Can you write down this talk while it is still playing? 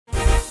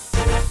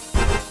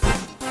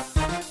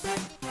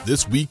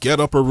This week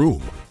at Upper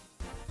Room.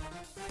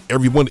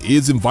 Everyone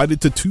is invited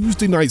to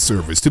Tuesday night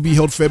service to be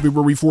held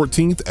February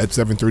 14th at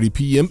 7:30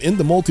 p.m. in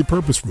the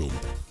multipurpose room.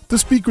 The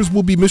speakers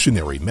will be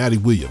missionary Maddie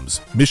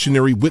Williams,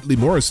 missionary Whitley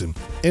Morrison,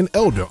 and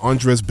elder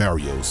Andres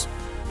Barrios.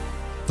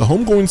 The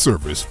homegoing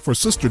service for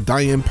Sister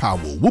Diane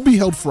Powell will be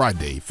held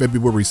Friday,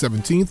 February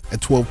 17th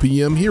at 12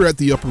 p.m. here at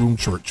the Upper Room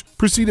Church,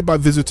 preceded by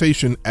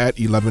visitation at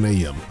 11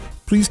 a.m.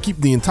 Please keep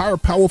the entire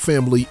Powell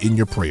family in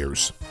your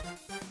prayers.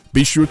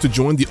 Be sure to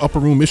join the Upper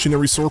Room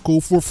Missionary Circle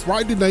for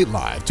Friday Night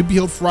Live to be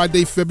held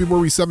Friday,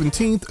 February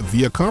 17th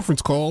via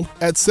conference call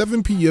at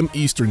 7 p.m.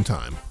 Eastern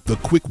Time. The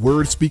quick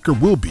word speaker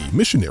will be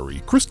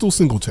missionary Crystal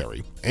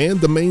Singletary, and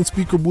the main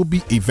speaker will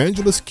be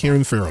evangelist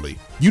Karen Farrelly.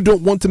 You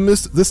don't want to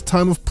miss this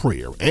time of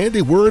prayer and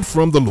a word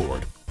from the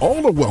Lord.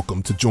 All are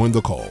welcome to join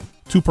the call.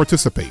 To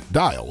participate,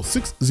 dial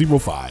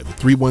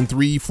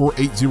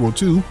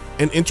 605-313-4802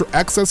 and enter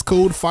access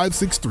code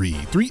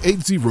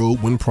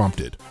 563-380 when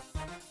prompted.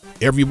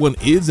 Everyone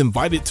is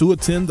invited to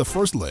attend the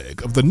first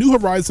leg of the New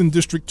Horizon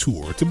District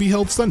Tour to be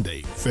held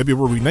Sunday,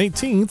 February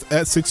 19th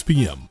at 6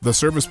 p.m. The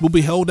service will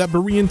be held at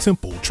Berean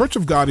Temple, Church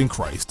of God in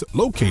Christ,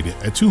 located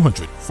at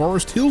 200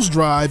 Forest Hills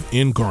Drive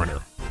in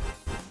Garner.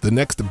 The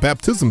next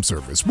baptism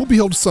service will be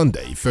held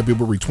Sunday,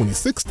 February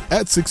 26th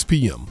at 6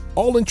 p.m.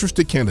 All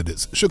interested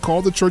candidates should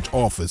call the church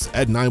office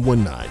at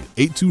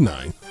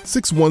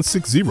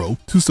 919-829-6160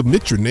 to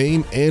submit your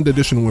name and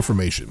additional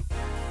information.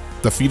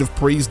 The Feet of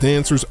Praise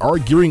dancers are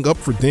gearing up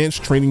for dance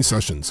training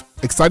sessions.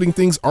 Exciting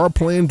things are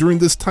planned during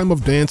this time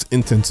of dance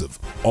intensive.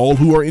 All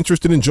who are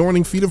interested in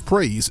joining Feet of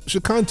Praise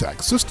should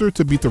contact Sister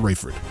Tabitha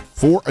Rayford.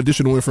 For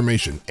additional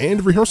information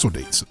and rehearsal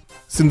dates,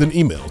 send an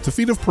email to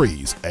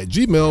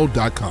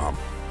feetofpraise@gmail.com.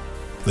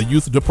 The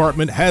youth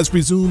department has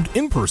resumed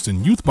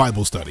in-person youth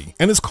Bible study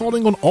and is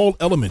calling on all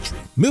elementary,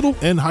 middle,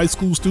 and high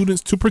school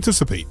students to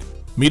participate.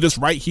 Meet us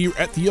right here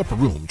at the Upper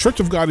Room,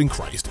 Church of God in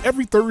Christ,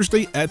 every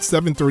Thursday at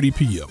 7:30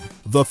 p.m.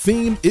 The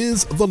theme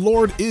is "The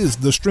Lord is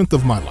the Strength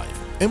of My Life,"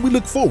 and we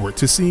look forward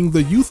to seeing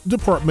the youth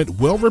department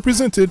well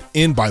represented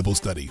in Bible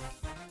study.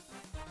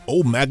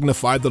 Oh,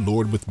 magnify the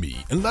Lord with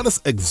me, and let us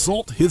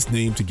exalt his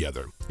name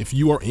together. If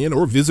you are in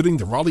or visiting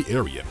the Raleigh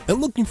area and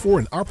looking for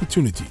an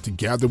opportunity to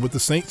gather with the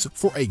saints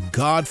for a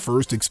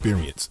God-first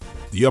experience,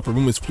 the Upper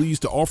Room is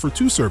pleased to offer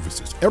 2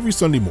 services every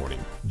Sunday morning.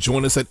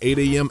 Join us at 8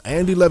 a.m.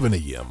 and 11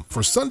 a.m.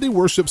 for Sunday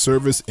worship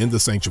service in the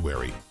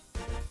sanctuary.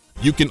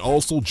 You can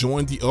also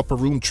join the Upper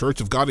Room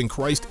Church of God in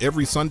Christ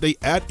every Sunday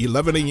at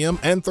 11 a.m.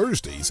 and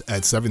Thursdays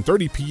at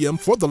 7:30 p.m.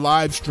 for the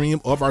live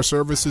stream of our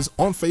services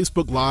on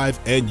Facebook Live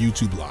and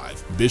YouTube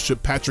Live.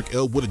 Bishop Patrick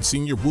L. Woodard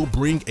Sr. will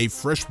bring a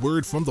fresh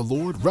word from the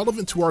Lord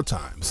relevant to our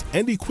times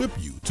and equip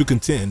you to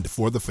contend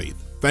for the faith.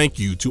 Thank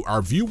you to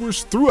our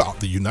viewers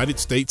throughout the United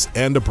States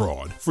and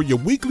abroad for your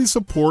weekly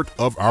support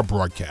of our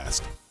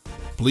broadcast.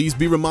 Please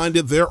be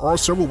reminded there are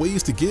several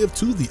ways to give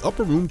to the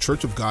Upper Room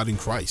Church of God in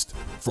Christ.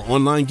 For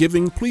online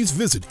giving, please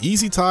visit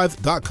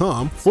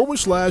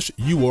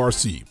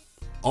easytithe.com/URC.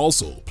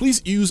 Also,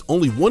 please use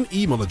only one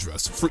email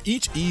address for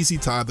each Easy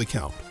Tithe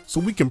account so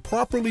we can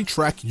properly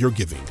track your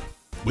giving.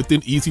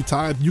 Within Easy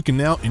Tithe, you can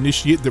now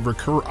initiate the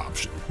Recur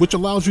option, which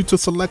allows you to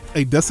select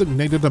a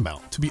designated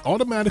amount to be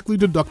automatically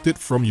deducted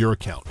from your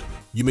account.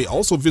 You may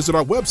also visit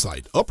our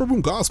website,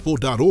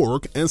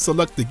 upperroomgospel.org, and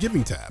select the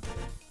Giving tab.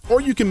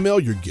 Or you can mail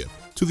your gift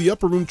to the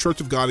Upper Room Church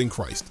of God in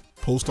Christ,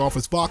 Post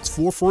Office Box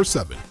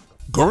 447,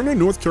 Garner,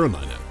 North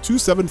Carolina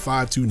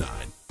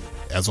 27529.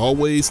 As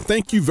always,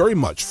 thank you very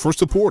much for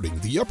supporting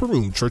the Upper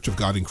Room Church of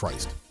God in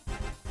Christ.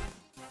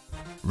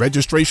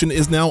 Registration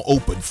is now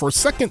open for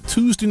second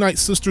Tuesday night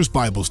Sisters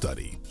Bible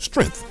Study,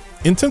 Strength,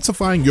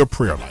 Intensifying Your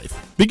Prayer Life,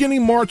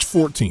 beginning March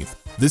 14th.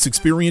 This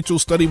experiential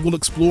study will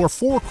explore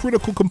 4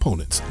 critical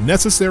components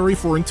necessary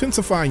for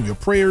intensifying your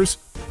prayers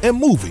and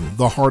moving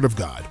the heart of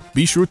God.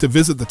 Be sure to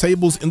visit the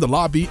tables in the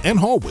lobby and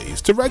hallways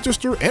to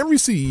register and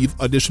receive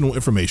additional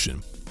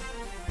information.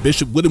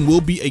 Bishop Wooden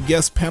will be a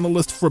guest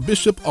panelist for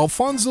Bishop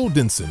Alfonso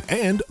Denson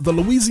and the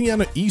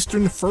Louisiana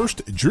Eastern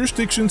First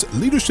Jurisdictions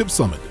Leadership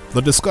Summit.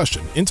 The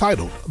discussion,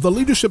 entitled The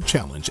Leadership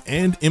Challenge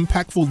and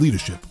Impactful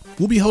Leadership,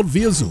 will be held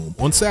via Zoom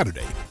on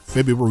Saturday,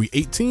 February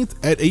 18th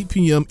at 8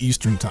 p.m.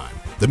 Eastern Time.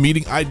 The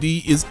meeting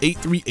ID is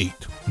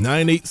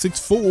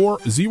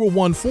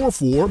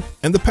 838-9864-0144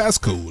 and the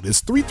passcode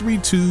is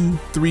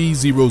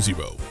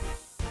 332300.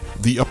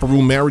 The Upper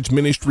Room Marriage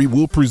Ministry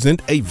will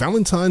present a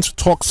Valentine's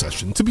Talk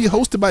session to be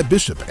hosted by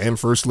Bishop and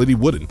First Lady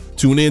Wooden.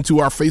 Tune in to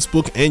our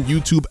Facebook and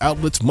YouTube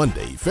outlets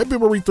Monday,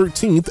 February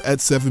 13th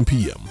at 7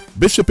 p.m.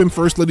 Bishop and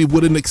First Lady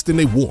Wooden extend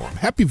a warm,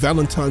 happy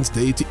Valentine's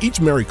Day to each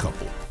married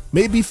couple.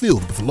 May it be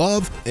filled with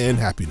love and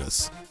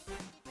happiness.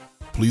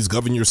 Please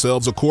govern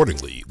yourselves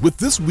accordingly with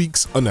this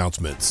week's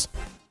announcements.